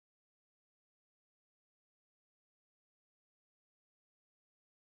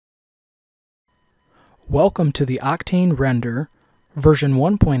Welcome to the Octane Render version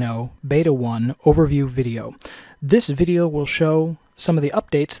 1.0 Beta 1 overview video. This video will show some of the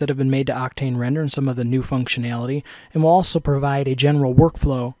updates that have been made to Octane Render and some of the new functionality, and will also provide a general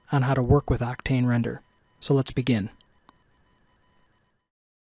workflow on how to work with Octane Render. So let's begin.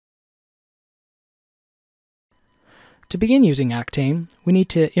 To begin using Octane, we need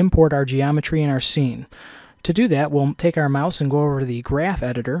to import our geometry and our scene. To do that, we'll take our mouse and go over to the graph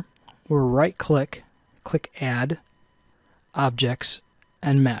editor. We'll right-click, click Add, Objects,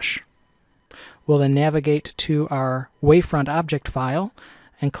 and Mesh. We'll then navigate to our wavefront object file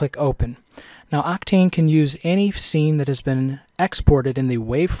and click Open. Now, Octane can use any scene that has been exported in the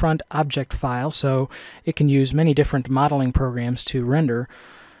wavefront object file, so it can use many different modeling programs to render.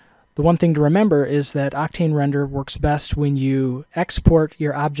 The one thing to remember is that Octane Render works best when you export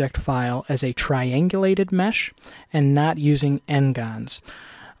your object file as a triangulated mesh and not using n-gons.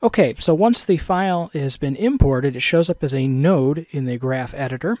 Okay, so once the file has been imported, it shows up as a node in the graph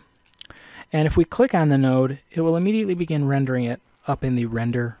editor. And if we click on the node, it will immediately begin rendering it up in the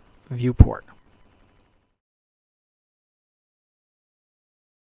render viewport.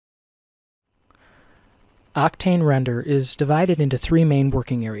 Octane Render is divided into three main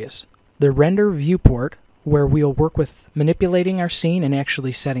working areas. The render viewport, where we'll work with manipulating our scene and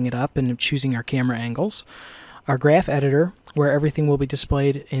actually setting it up and choosing our camera angles. Our graph editor, where everything will be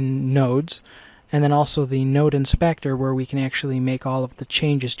displayed in nodes. And then also the node inspector, where we can actually make all of the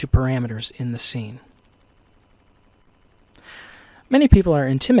changes to parameters in the scene. Many people are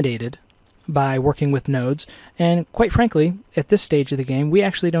intimidated by working with nodes, and quite frankly, at this stage of the game, we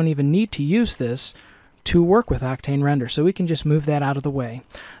actually don't even need to use this to work with Octane Render, so we can just move that out of the way.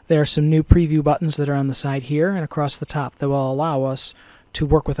 There are some new preview buttons that are on the side here and across the top that will allow us to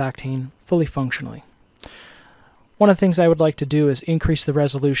work with Octane fully functionally. One of the things I would like to do is increase the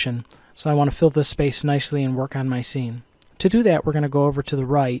resolution, so I want to fill this space nicely and work on my scene. To do that, we're going to go over to the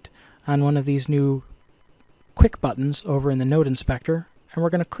right on one of these new quick buttons over in the node inspector, and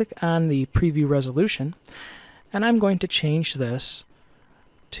we're going to click on the preview resolution, and I'm going to change this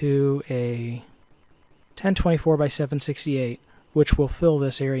to a 1024 by 768, which will fill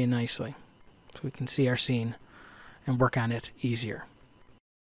this area nicely so we can see our scene and work on it easier.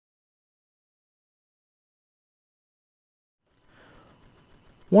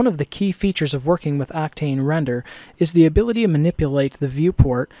 One of the key features of working with Octane Render is the ability to manipulate the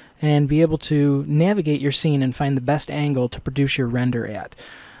viewport and be able to navigate your scene and find the best angle to produce your render at.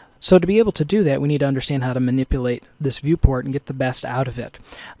 So to be able to do that, we need to understand how to manipulate this viewport and get the best out of it.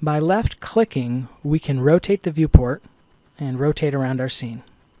 By left-clicking, we can rotate the viewport and rotate around our scene.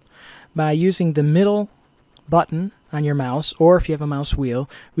 By using the middle button on your mouse, or if you have a mouse wheel,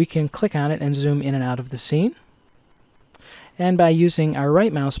 we can click on it and zoom in and out of the scene. And by using our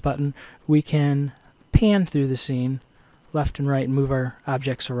right mouse button, we can pan through the scene, left and right, and move our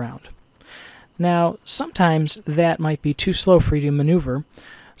objects around. Now, sometimes that might be too slow for you to maneuver.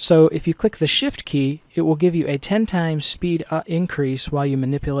 So if you click the Shift key, it will give you a 10 times speed increase while you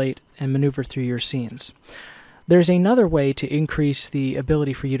manipulate and maneuver through your scenes. There's another way to increase the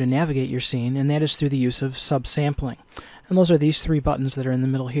ability for you to navigate your scene, and that is through the use of subsampling. And those are these three buttons that are in the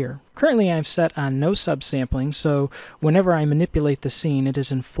middle here. Currently I'm set on no subsampling, so whenever I manipulate the scene, it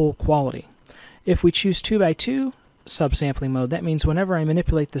is in full quality. If we choose 2x2 subsampling mode, that means whenever I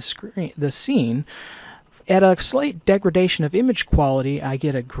manipulate the scene, at a slight degradation of image quality, I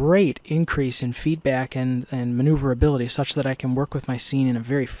get a great increase in feedback and maneuverability such that I can work with my scene in a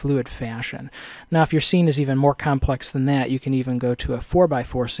very fluid fashion. Now, if your scene is even more complex than that, you can even go to a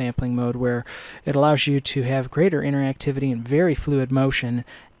 4x4 sampling mode where it allows you to have greater interactivity and very fluid motion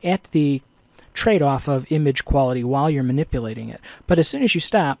at the trade-off of image quality while you're manipulating it. But as soon as you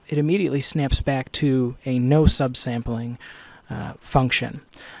stop, it immediately snaps back to a no subsampling function.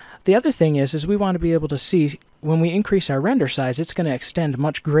 The other thing is we want to be able to see when we increase our render size, it's going to extend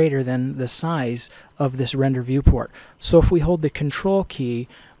much greater than the size of this render viewport. So if we hold the Control key,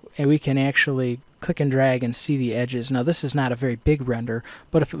 and we can actually click and drag and see the edges. Now this is not a very big render,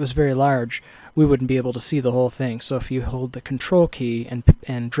 but if it was very large, we wouldn't be able to see the whole thing. So if you hold the Control key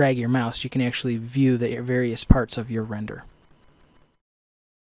and drag your mouse, you can actually view the various parts of your render.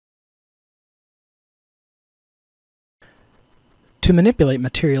 To manipulate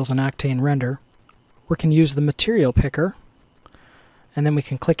materials in Octane Render, we can use the material picker, and then we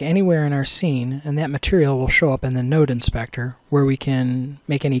can click anywhere in our scene, and that material will show up in the node inspector where we can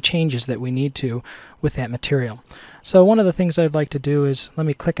make any changes that we need to with that material. So one of the things I'd like to do is, let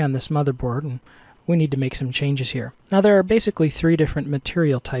me click on this motherboard, and we need to make some changes here. Now there are basically three different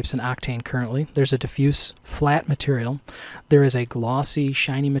material types in Octane currently. There's a diffuse flat material, there is a glossy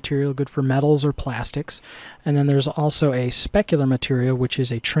shiny material good for metals or plastics, and then there's also a specular material which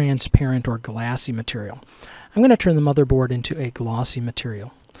is a transparent or glassy material. I'm going to turn the motherboard into a glossy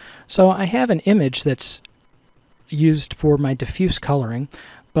material. So I have an image that's used for my diffuse coloring,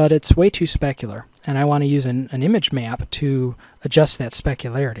 but it's way too specular, and I want to use an image map to adjust that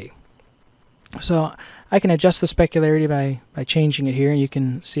specularity. So I can adjust the specularity by changing it here, and you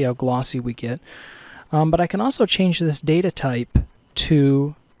can see how glossy we get. But I can also change this data type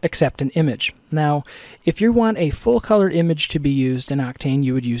to accept an image. Now, if you want a full colored image to be used in Octane,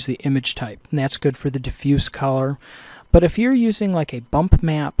 you would use the image type, and that's good for the diffuse color. But if you're using like a bump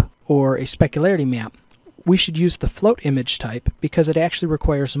map or a specularity map, we should use the float image type because it actually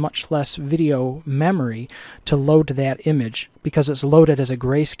requires much less video memory to load that image because it's loaded as a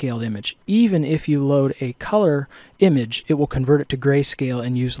grayscale image. Even if you load a color image, it will convert it to grayscale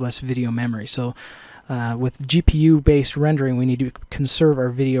and use less video memory. So with GPU-based rendering, we need to conserve our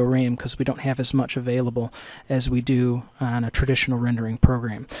video RAM because we don't have as much available as we do on a traditional rendering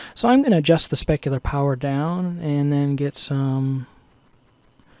program. So I'm going to adjust the specular power down and then get some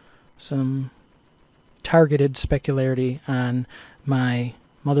targeted specularity on my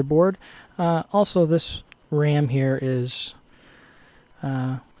motherboard. Also, this RAM here is,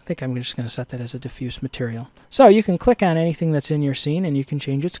 I think I'm just going to set that as a diffuse material. So you can click on anything that's in your scene and you can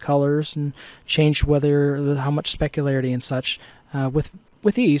change its colors and change how much specularity and such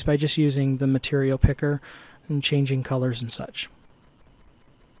with ease by just using the material picker and changing colors and such.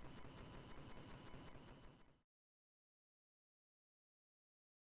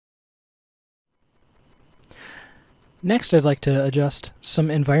 Next, I'd like to adjust some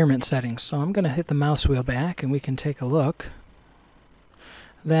environment settings. So I'm going to hit the mouse wheel back and we can take a look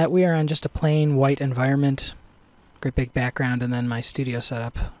that we are on just a plain white environment, great big background, and then my studio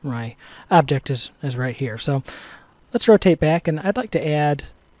setup, my object is right here. So let's rotate back, and I'd like to add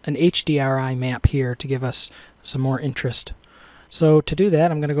an HDRI map here to give us some more interest. So to do that,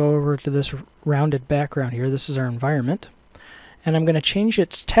 I'm going to go over to this rounded background here. This is our environment, and I'm going to change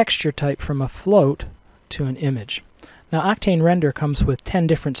its texture type from a float to an image. Now Octane Render comes with 10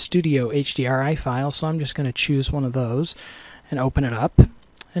 different studio HDRI files, so I'm just going to choose one of those and open it up.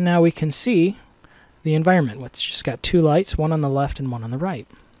 And now we can see the environment, which just got two lights, one on the left and one on the right.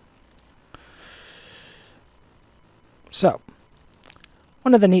 So,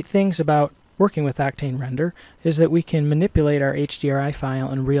 one of the neat things about working with Octane Render is that we can manipulate our HDRI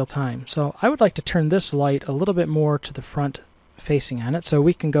file in real time. So I would like to turn this light a little bit more to the front facing on it, so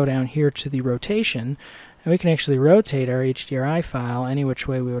we can go down here to the rotation, and we can actually rotate our HDRI file any which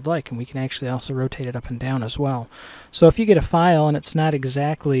way we would like, and we can actually also rotate it up and down as well. So if you get a file and it's not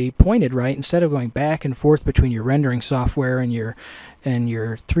exactly pointed right, instead of going back and forth between your rendering software and your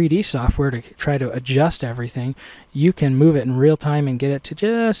 3D software to try to adjust everything, you can move it in real time and get it to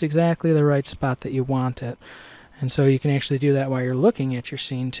just exactly the right spot that you want it. And so you can actually do that while you're looking at your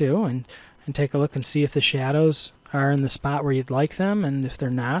scene too, and take a look and see if the shadows are in the spot where you'd like them, and if they're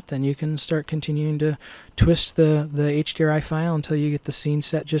not, then you can start continuing to twist the HDRI file until you get the scene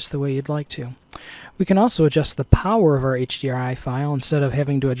set just the way you'd like to. We can also adjust the power of our HDRI file instead of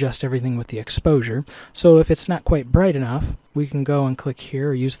having to adjust everything with the exposure. So if it's not quite bright enough, we can go and click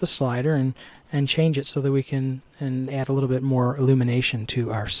here or use the slider and change it so that we can add a little bit more illumination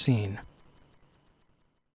to our scene.